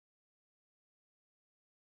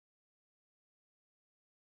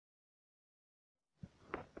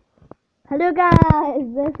Hello guys,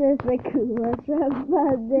 this is the coolest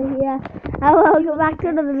from here, and welcome back to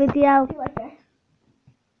another video.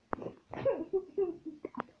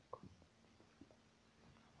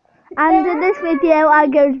 And in this video, I'm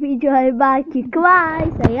going to be joined by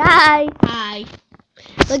Kawaii. Say hi. Hi.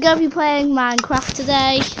 We're going to be playing Minecraft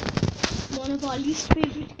today, One of our least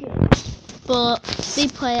favourite games. but we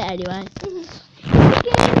play it anyway. You know,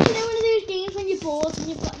 one of those games when you're bored and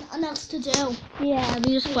you've got nothing else to do. Yeah,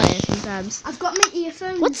 we just play it sometimes. I've got my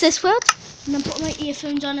earphones. What's this word? And I put my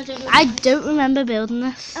earphones on. I don't remember building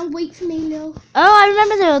this. And wait for me, Lil. Oh, I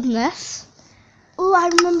remember building this. Oh, I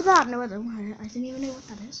remember that. No, I don't. I didn't even know what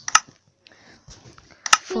that is.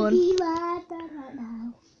 Fun. Be right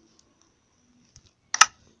now.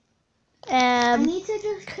 I need to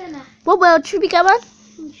just connect. What world should we go on?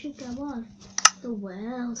 We should go on. The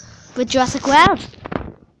world. With Jurassic World.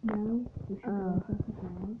 No. We should go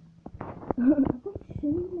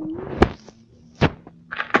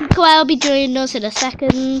Kawaii will be joining us in a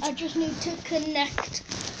second. I just need to connect.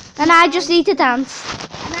 And I just need to dance.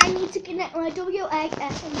 And I need to connect my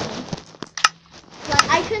WASD.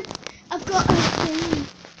 Like I've got a thing.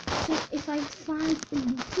 So if I find the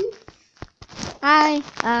YouTube. I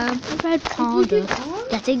am a red panda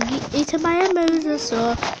getting eaten by a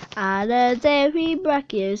mosasaur and a dairy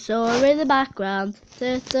brachiosaur in the background.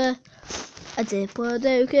 A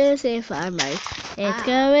diplodocus if I'm right. It's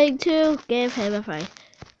going to give him a fright.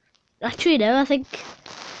 Actually no, I think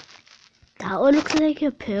that one looks like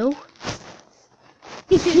a poo.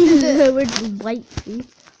 With white feet.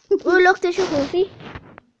 Oh look, there's your coffee.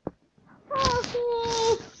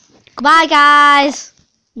 Goodbye guys.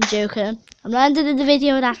 I'm joking. I'm not ending the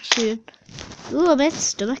video with that soon. Ooh, I'm in his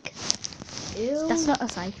stomach. Ew. That's not a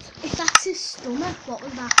sight. If that's his stomach, what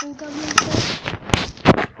was that all going into?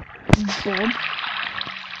 Bomb.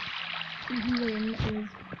 Win is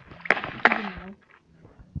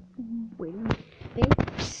Win.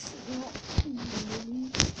 it's not really.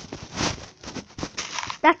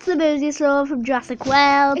 That's the mosasaur from Jurassic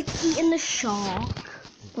World. It's eating the shark.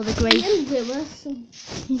 Or the great. Eating Willis.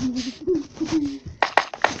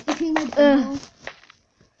 Eating the dog.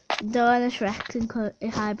 They're in a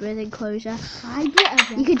Shrek hybrid enclosure.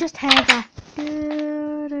 Hybrid. You can just hear that.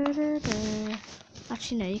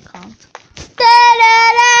 Actually, no, you can't.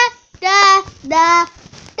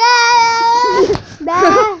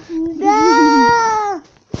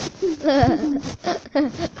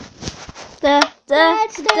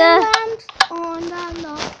 Let's land on the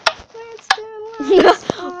north. Let's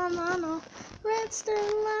on the north. Let's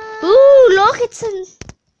land. Ooh, look, it's in.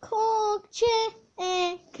 Cooked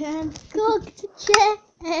chicken. Cooked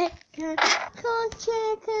chicken. Cooked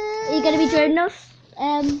chicken. Are you going to be joining us?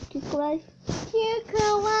 Kawaii?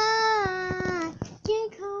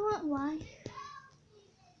 Why?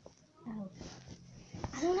 Oh.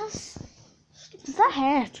 I don't have. Does that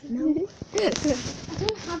hurt? No. I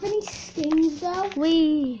don't have any stings though.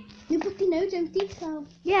 Wee. No, but they know, don't they? So.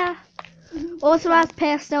 Yeah. Also, as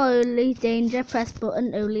personal only danger, press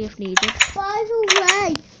button only if needed. By the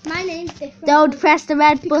way, my name's different. Don't press the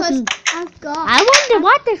red because button. I've got. I wonder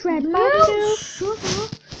what this red button No, does. shut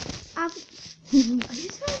up. Are you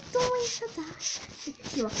so going to that?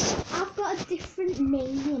 I've got a different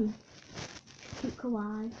name.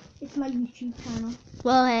 Kawaii. It's my YouTube channel.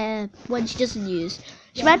 Well, one she doesn't use.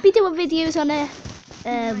 She might be doing videos on it.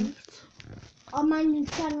 On my new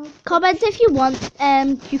channel. Comment if you want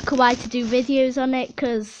Kawaii to do videos on it,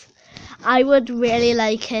 because I would really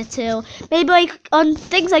like her to. Maybe like on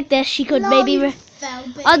things like this, she could maybe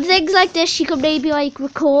on things like this she could maybe like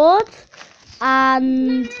record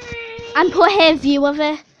and put her view of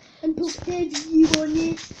it. And put her view on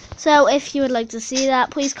it. So if you would like to see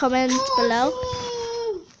that, please comment below.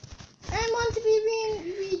 I want to be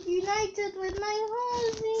reunited with my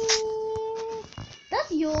horsey.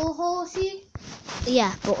 That's your horsey.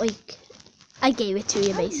 Yeah, but like I gave it to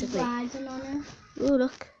you basically. Riding on it. Oh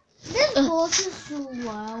look. This horse is so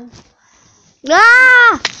low.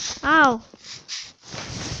 Ah! Ow.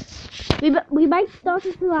 We might start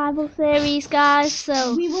a survival series, guys.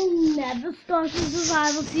 So We will never start a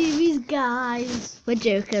survival series, guys. we're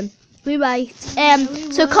joking. We might.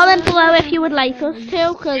 So comment below if you would like us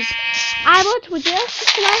to, because I would. Would you?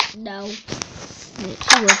 No.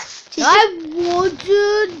 She would. I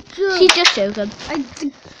wouldn't. She's just joking. I'd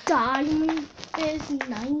die my first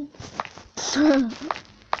night.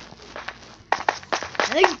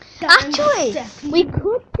 Actually, we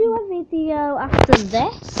could do a video after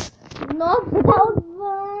this. Not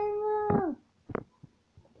survival.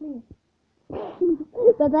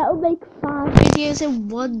 But that would make 5 videos in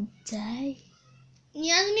one day. He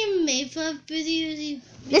hasn't even made 5 videos.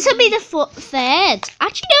 This will be the third.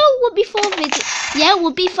 Actually, no, it would be 4 videos. Yeah, it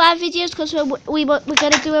would be 5 videos because we're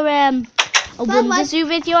going to do a Wonder Zoo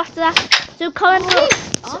video after that. So comment.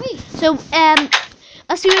 So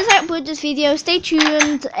as soon as I upload this video, stay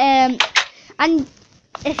tuned. And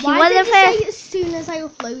if you want to say as soon as I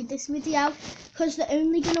upload this video? Because they're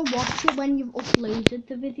only gonna watch it when you've uploaded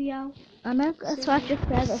the video. I know. That's what I just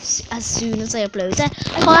said. As soon as I upload it.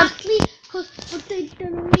 Exactly. But they're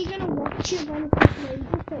only gonna watch it when it's uploaded.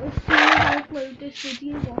 So as soon as I upload this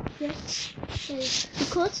video, watch it.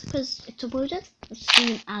 Because it's uploaded as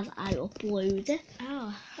soon as I upload it.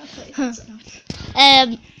 Oh, that's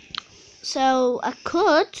what So I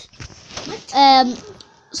could.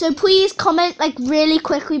 So please comment like really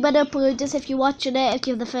quickly when I upload this if you're watching it, if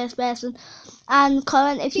you're the first person, and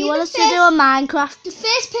comment if you want us to do a Minecraft. The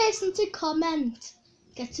first person to comment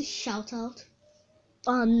gets a shout out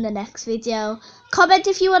on the next video. Comment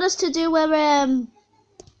if you want us to do a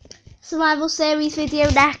survival series video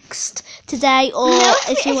next today, or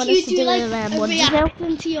if you want us to do like a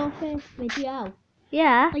reaction to your first video.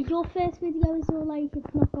 Yeah. Like your first video is all like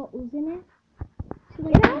it's not got us in it. So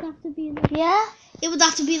like it would have to be like, it would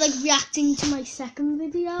have to be like reacting to my second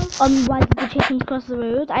video. On why did the chickens cross the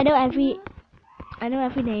road? I know every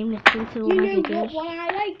name literally to all my videos. You know what one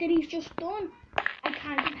I like that he's just done? I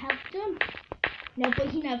kind of helped him. No, but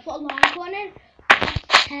he never put a line on it.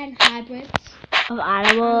 10 hybrids of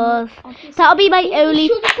animals. That'll be my only.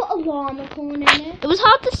 Should have put a llama corn in it. It was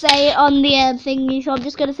hard to say it on the thingy, so I'm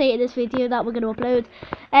just gonna say it in this video that we're gonna upload.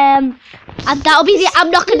 And that'll be the.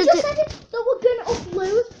 I'm not gonna. Just said it that we're gonna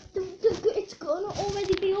upload. It's gonna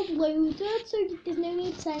already be uploaded, so there's no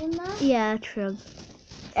need saying that. Yeah, true.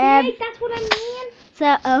 Right, that's what I mean. So,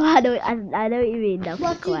 I know what you mean now.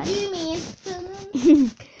 What do you mean?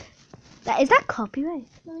 Is that copyright?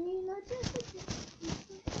 No, you're not.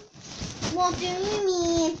 What do you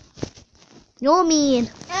mean? You're mean.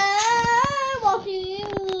 What do you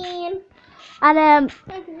mean? And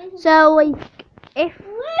so like, if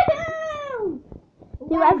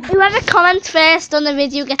whoever comments first on the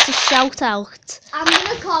video gets a shout out. I'm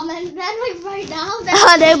gonna comment then, like right now.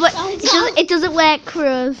 I know, but it doesn't work for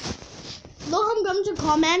us. Look, I'm going to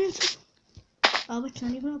comment. Oh, it's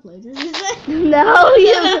not even uploaded, is it? No,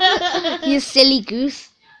 you silly goose.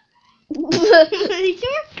 You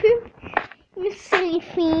silly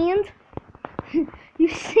fiend. You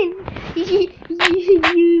silly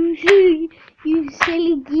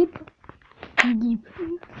geep. Geep.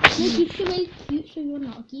 No, geep's are really cute, so you're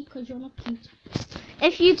not a geep because you're not cute.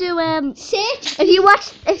 If you do search. If you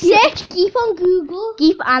search geep on Google.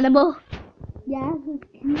 Geep animal. Yeah, it's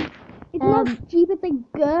cute. It's not geep. It's like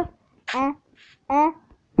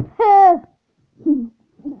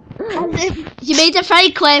You made it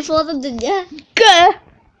very clear for them, didn't you?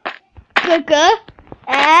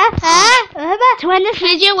 To end this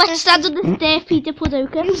video, let's stand on the stair, Peter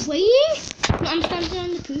Pudoka. Wait! I'm standing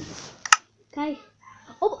on the poop. Okay.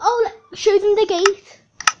 Oh, show them the gate.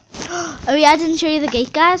 Oh yeah, I didn't show you the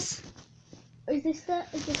gate, guys. Is this the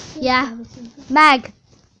yeah. Meg,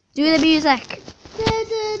 do the music.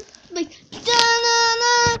 Like da na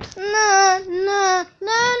na na na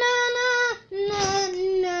na na na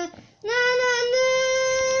na na.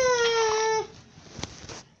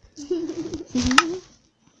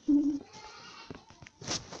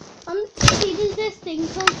 On the TV there's this thing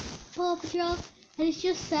called Paw Patrol, and it's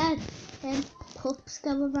just said pups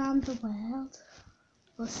go around the world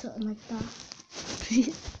or something like that.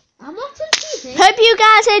 I'm watching TV. Hope you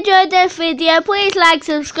guys enjoyed this video. Please like,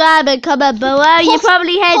 subscribe, and comment below. Pups, you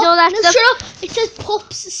probably heard all that stuff. Shut up. It says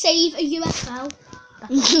pups save a UFO.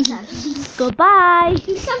 Goodbye.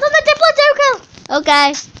 You stand on the Diplodocus.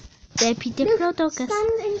 Okay. Diplodocus.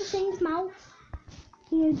 Stand in the thing's mouth.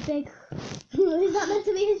 He's big. Is that meant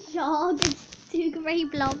to be a shark? It's 2 grey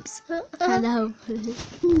blobs. I know.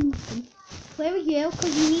 Where are you?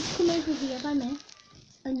 Because you need to come over here by me.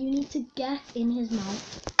 And you need to get in his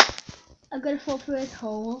mouth. I'm going to fall through his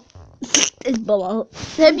hole. His bubble.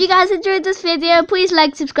 Hope you guys enjoyed this video. Please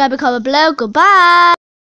like, subscribe, and comment below. Goodbye.